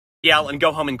yell and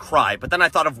go home and cry, but then I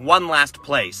thought of one last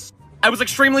place. I was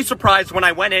extremely surprised when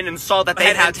I went in and saw that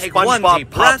they had SpongeBob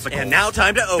popsicles. And now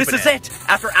time to open it. This is it!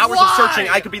 After hours of searching,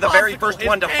 I could be the very first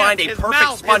one to find a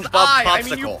perfect SpongeBob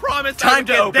popsicle. Time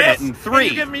to open it in 3,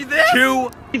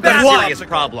 2, That's a serious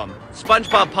problem.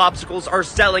 SpongeBob popsicles are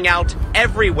selling out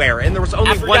everywhere, and there was only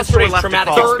After one store yesterday's left to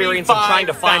traumatic call. experience of trying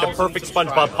to find a perfect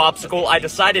SpongeBob popsicle, I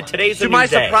decided today's a To new my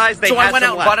day. surprise, they so had I went out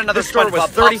some and bought left. another The store was SpongeBob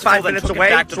 35 popsicle minutes and took it away,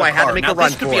 back to so the I had to car. make Now, a run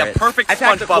this could for be a it. perfect I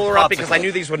packed the SpongeBob cooler up because popsicle. I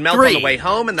knew these would melt on the way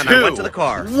home, and then I went to the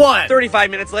car. 1. 35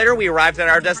 minutes later, we arrived at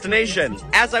our destination.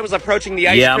 As I was approaching the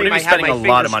ice Yeah, I'm cream, gonna I be had spending my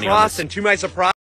a lot of fingers money on crossed, this. and to my surprise,